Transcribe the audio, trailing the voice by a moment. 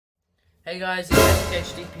Hey guys,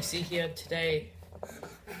 it's HDPC here today.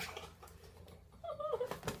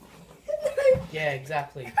 Yeah,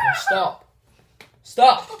 exactly. Now stop.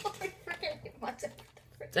 Stop!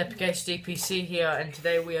 It's Epic HDPC here, and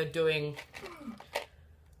today we are doing...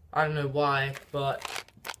 I don't know why, but...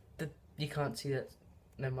 you can't see that.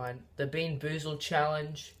 Never mind. The Bean Boozled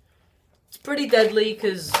challenge. It's pretty deadly,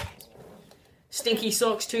 because... Stinky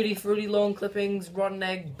socks, tutti frutti, lawn clippings, rotten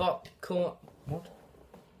egg, popcorn... What?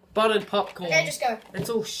 Buttered popcorn. Okay, just go. It's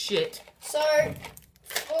all shit. So,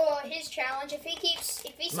 for his challenge, if he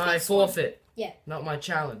my forfeit. Yeah. Not my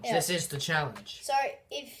challenge. Yeah. This is the challenge. So,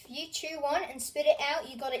 if you chew one and spit it out,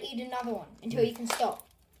 you gotta eat another one until you can stop.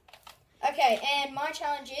 Okay, and my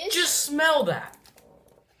challenge is... Just smell that.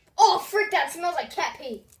 Oh, frick, that smells like cat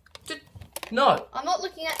pee. No. I'm not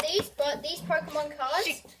looking at these, but these Pokemon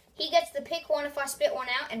cards, he gets to pick one if I spit one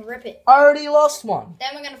out and rip it. I already lost one. Then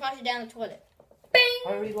we're gonna flush it down the toilet. Bing! I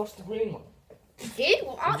already lost the green one. You did?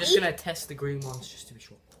 Well, I'm just gonna test the green ones just to be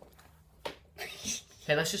sure.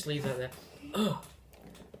 Okay, let's just leave that there. Ugh.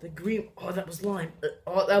 The green... Oh, that was lime.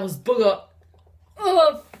 Oh, that was booger.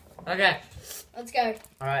 Ugh. Okay. Let's go.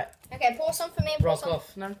 Alright. Okay, pour some for me and pour Rock some...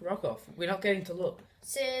 off. No, rock off. We're not getting to look.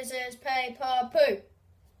 Scissors, paper, poo.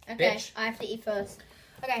 Okay, Bitch. I have to eat first.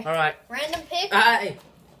 Okay. Alright. Random pick. Hey.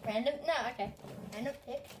 Random... No, okay. Random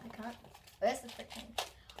pick. I can't... Where's the frick?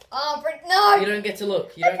 Oh, frick, no! You don't get to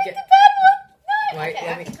look. You I don't picked get... the bad one! No! Wait, Okay,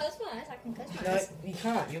 let I me- can close my eyes. I can close my No, eyes. you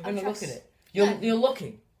can't. You're gonna look at trust- it. You're No.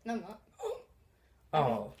 looking. No, I'm not.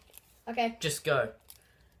 Oh. Okay. Just go.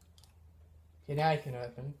 Okay, now you can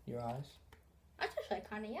open your eyes. That's actually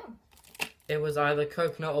kind of yum. It was either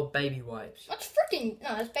coconut or baby wipes. That's freaking...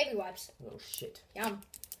 No, that's baby wipes. Little shit. Yum.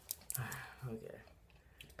 Okay.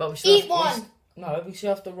 But we still Eat one! No, we still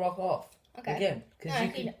have to rock off. Okay. Again. No, Because you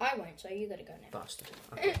can... I won't, so you gotta go now. Bastard.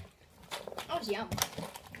 Okay. That was yum.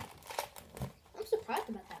 I'm surprised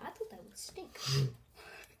about that. I thought that would stink.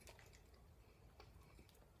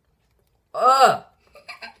 Ugh!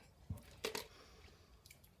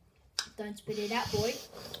 Don't spit it out, boy.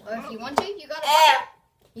 Or if you want to, you got a bucket.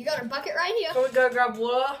 You got a bucket right here. Can we go grab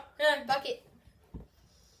water? No, bucket.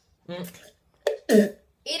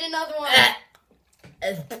 Eat another one.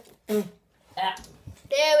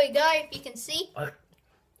 There we go. If you can see.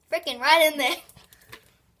 Freaking right in there.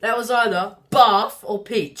 That was either bath or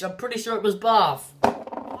peach. I'm pretty sure it was bath.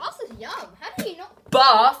 Bath is yum. How do you not?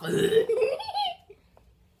 Bath?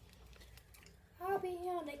 I'll be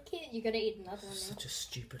on a kid. You gotta eat another one now. Such a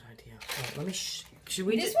stupid idea. Right, let me. Should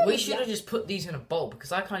we? This one We was should have just put these in a bowl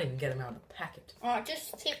because I can't even get them out of the packet. Alright,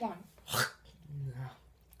 just tip one.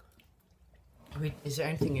 Wait, is there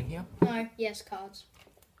anything in here? No, yes, cards.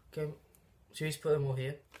 Okay. Should we just put them all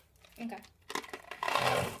here? Okay.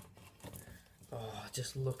 Oh,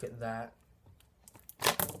 just look at that.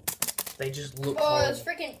 They just look Oh, horrible. it's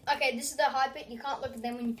freaking. Okay, this is the high bit. You can't look at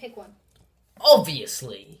them when you pick one.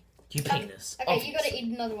 Obviously. You penis. Okay, Obviously. you gotta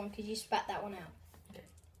eat another one because you spat that one out. Okay.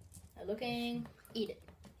 Now looking, eat it.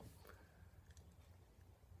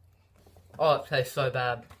 Oh, it tastes so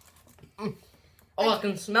bad. Oh, I Okay,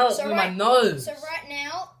 can smell it so through right- my nose. So right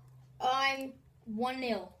now, I'm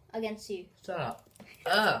 1-0 against you. Shut up.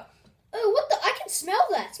 Ugh. Oh, what the? I can smell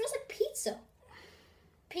that. It smells like pizza.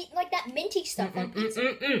 Like that minty stuff on pizza.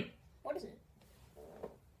 What is it?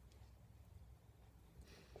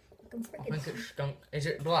 I think it's skunk. Is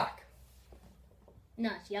it black? No,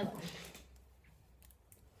 it's yellow.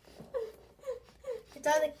 It's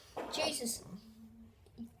either... Jesus.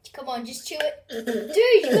 Come on, just chew it. Dude,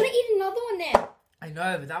 you gotta eat another one now. I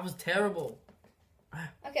know, but that was terrible.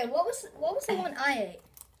 Okay, what was the one I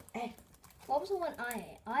ate? What was the one I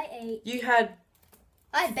ate?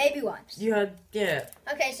 I had baby wipes. Yeah.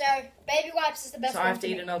 Okay, so baby wipes is the best So one. I have to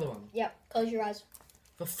for eat me. another one. Yep, close your eyes.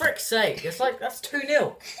 For frick's sake, it's like, that's 2-0.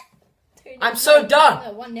 2-0. I'm so done.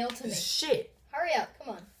 No, 1-0 to me. This shit. Hurry up,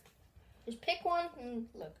 come on. Just pick one and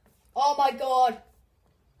look. Oh my god.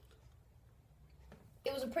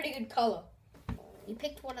 It was a pretty good colour. You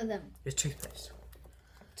picked one of them. It's toothpaste.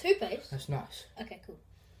 Toothpaste? That's nice. Okay, cool.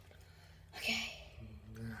 Okay.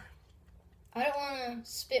 I don't want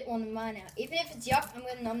to spit one of mine out. Even if it's yuck,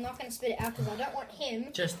 I'm not going to spit it out because I don't want him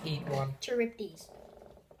Just eat one. to rip these.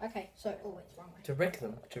 Okay, so, oh wait, wrong way. To rip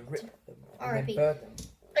them. To rip them. And R.I.P. then burn them.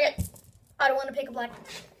 Okay, I don't want to pick a black.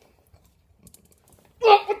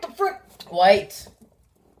 Oh, what the frick? Wait.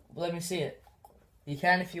 Let me see it. You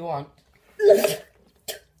can if you want. Ugh.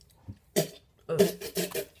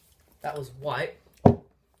 That was white.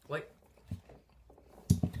 Wait.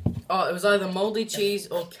 Oh, it was either moldy cheese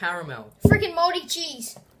or caramel. Freaking moldy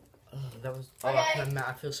cheese. Oh, that was. Okay. Oh, Matt,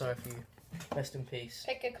 I feel sorry for you. Rest in peace.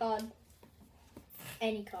 Pick a card.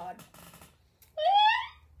 Any card.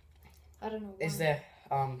 I don't know why. Is there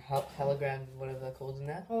holograms, whatever they're called in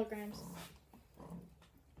there? Holograms.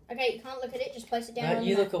 Okay, you can't look at it. Just place it down. No,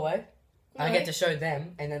 you look away. No. I get to show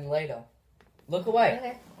them, and then later. Look away.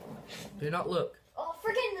 Okay. Do not look. Oh,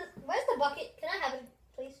 freaking! Where's the bucket? Can I have it,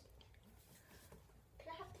 please? Can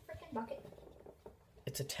I have the freaking bucket?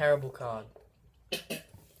 It's a terrible card.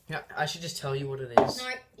 Yeah, I should just tell you what it is. No,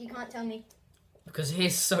 you can't tell me. Because it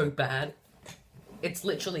is so bad. It's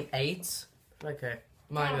literally 8s. Okay,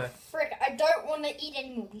 my go. Frick! I don't want to eat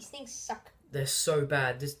anymore. These things suck. They're so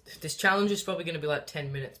bad. This challenge is probably going to be like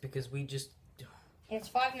 10 minutes because we just... It's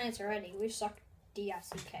 5 minutes already. We've sucked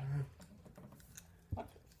D-I-C-K. What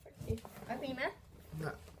the frick, dude? Open your mouth?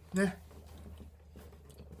 No. Nah.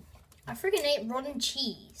 I freaking ate rotten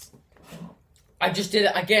cheese. I just did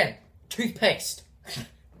it again. Toothpaste.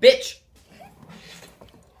 Bitch.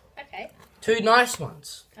 Okay. 2 nice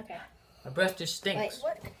ones. Okay. My breath just stinks. Wait,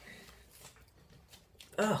 what?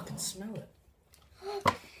 Oh, I can smell it.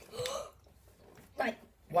 Right.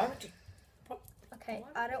 Why would you... Okay,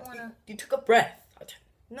 I don't want to... You took a breath.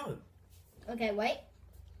 No. Okay, wait.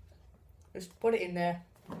 Just put it in there.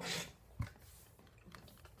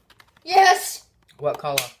 Yes! What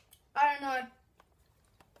colour? I don't know.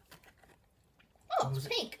 Oh, it's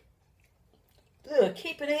pink. Ugh,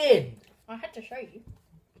 keep it in. I had to show you.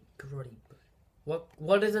 Grotty.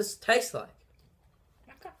 What does this taste like?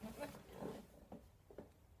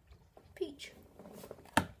 Peach.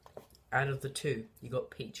 Out of the 2, you got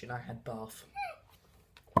peach and I had bath.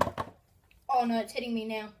 Oh no, it's hitting me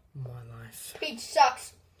now. My life. Peach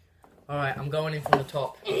sucks. Alright, I'm going in from the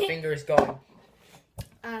top. My finger is going.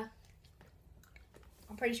 I'm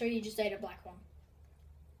pretty sure you just ate a black one.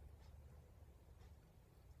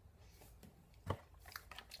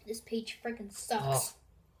 This peach freaking sucks.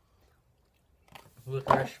 Oh.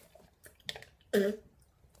 Licorice.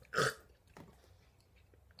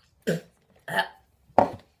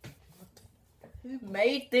 Who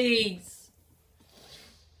made these?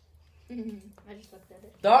 I just looked at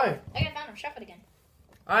it. Don't. Okay, fine, I'll shove it again.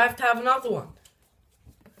 I have to have another one.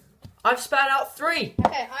 I've spat out 3.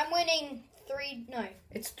 Okay, I'm winning 3. No.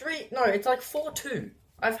 It's 3. No, it's like 4-2.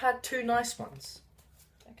 I've had 2 nice ones.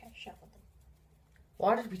 Okay, shuffle them.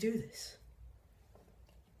 Why did we do this?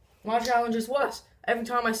 My challenge is worse. Every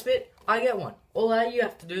time I spit, I get one. All you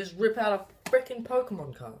have to do is rip out a frickin'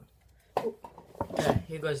 Pokemon card. Okay,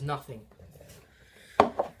 here goes nothing.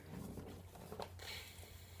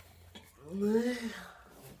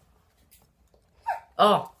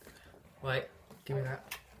 Oh! Wait, give me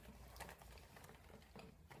that.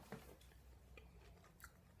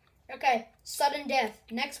 Okay, sudden death.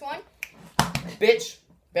 Next one. Bitch,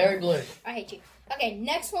 berry blue. I hate you. Okay,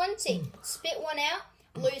 next one. See, spit one out,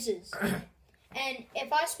 loses. And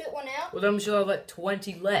if I spit one out, Well, then we should have like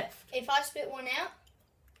 20 left. if I spit one out,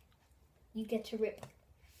 you get to rip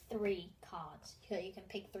 3 cards. So you can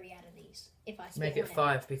pick 3 out of these. If I spit Make it one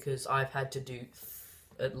 5 out. because I've had to do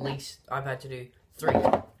at least, I've had to do 3.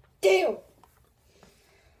 Deal.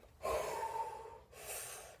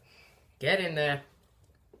 Get in there.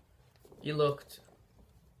 You looked.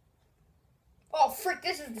 Oh frick!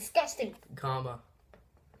 This is disgusting. Karma.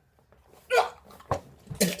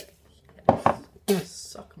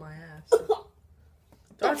 Suck my ass.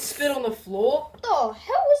 Don't spit on the floor. What the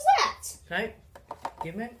hell was that? Okay.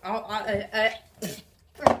 Give me. Frick,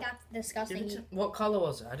 that's Give disgusting. it to, what colour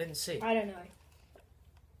was it? I didn't see. I don't know.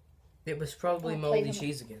 It was probably Oh, moldy please,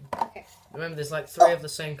 cheese again. Okay. Remember, there's like 3 of the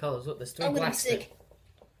same colours. Look, there's 3 I'm gonna black be sick. still.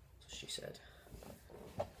 That's what she said.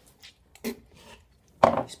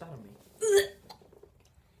 You spat on me.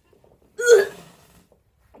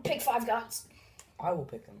 Pick 5 cards. I will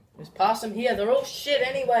pick them. Just pass them here. They're all shit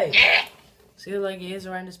anyway. See the like ears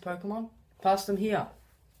around his Pokemon? Pass them here.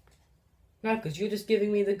 No, because you're just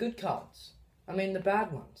giving me the good cards. I mean the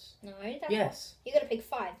bad ones. No. Yes. You gotta pick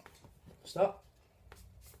 5. Stop.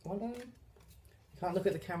 1. You can't look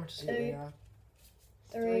at the camera to see what they are.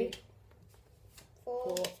 3,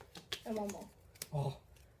 4, 4. and 1 more. Oh.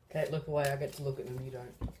 Okay, look away. I get to look at them. You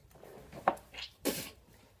don't.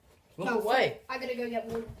 Look No, away. I gotta go get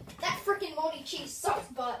wood. That freaking moldy cheese sucks,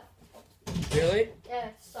 but Really? yeah,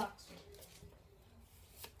 it sucks.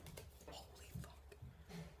 Holy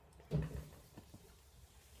fuck.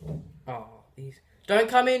 Oh, these. Don't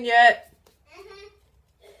come in yet.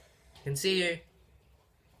 Can see you.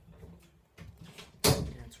 Yeah,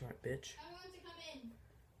 that's right, bitch. I want to come in.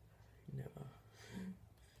 Never.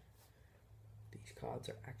 These cards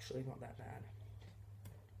are actually not that bad.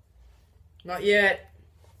 Not yet.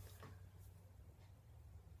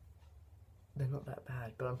 They're not that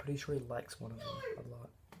bad, but I'm pretty sure he likes one of them a lot.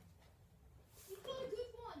 You got a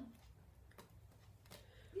good one.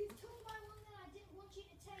 You took my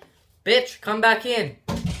Bitch, come back in.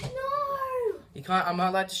 No. You can't. I'm not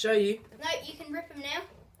allowed to show you. No, you can rip them now.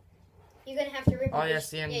 You're gonna have to rip them. Oh yes,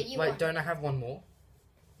 the end. Yeah, Wait, don't I have one more?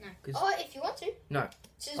 No. Oh, if you want to. No.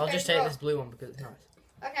 I'll just take this blue one because it's nice.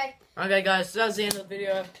 Okay. Okay, guys, so that's the end of the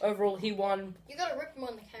video. Overall, he won. You gotta rip them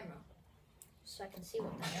on the camera, so I can see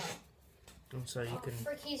what they are. And so you can.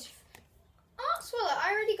 Frick, he's. Oh, Swallow,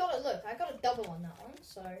 I already got it. Look, I got a double on that one.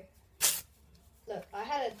 So, look, I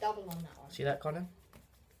had a double on that one. See that, Connor?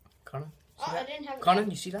 Connor? Oh, I didn't have. Connor,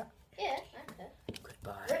 you see that? Yeah. Okay.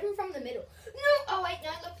 Goodbye. Rip him from the middle. No. Oh wait,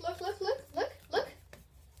 no. Look.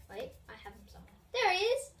 Wait, I have him somewhere. There he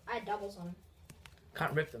is. I had doubles on him.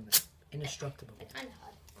 Can't rip them. They're indestructible. I kind of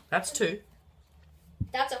hard. That's 2.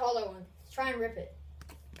 That's a hollow one. Let's try and rip it.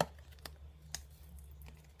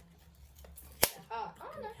 They're hard.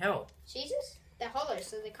 Oh no. Hell. Jesus, they're hollow,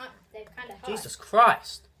 so they're kind of hard. Jesus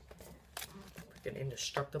Christ. Freaking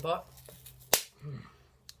indestructible.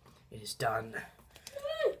 It is done.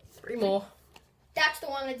 3 more. That's the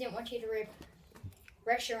one I didn't want you to rip.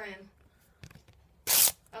 Reshiram.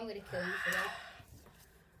 I'm gonna kill you for that.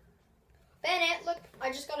 Bennett, look,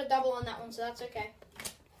 I just got a double on that one, so that's okay.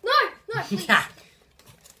 No, please.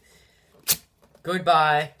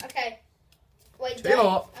 Goodbye. Okay. Wait, 2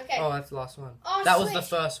 more. Okay. Oh, that's the last one. Oh, that was the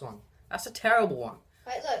first one. That's a terrible one.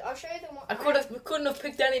 Wait, look, I'll show you the one. I couldn't have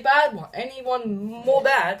picked any bad one. Anyone more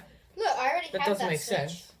bad. Look, I already have that. That doesn't make switch.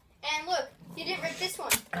 sense. And look, you didn't rip this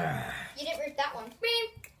one. You didn't rip that one.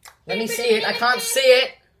 Let me see it. I can't see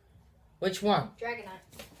it. Which one? Dragonite.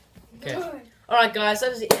 Okay. Alright guys,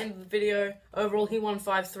 that is the end of the video. Overall, he won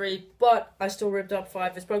 5-3, but I still ripped up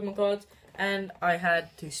 5 of his Pokemon cards, and I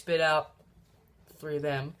had to spit out 3 of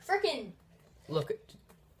them. Frickin'. Look,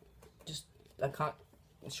 I can't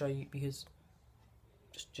show you because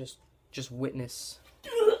just witness.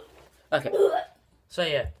 Okay. So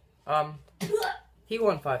yeah, he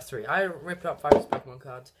won 5-3. I ripped up 5 of his Pokemon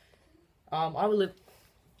cards. I will leave.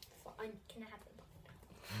 Can I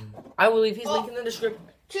have them? I will leave his link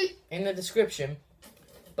in the description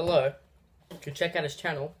below. You can check out his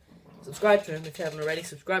channel. Subscribe to him if you haven't already.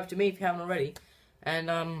 Subscribe to me if you haven't already. And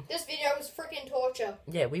this video was freaking torture.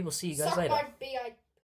 yeah, we will see you guys later. Suck my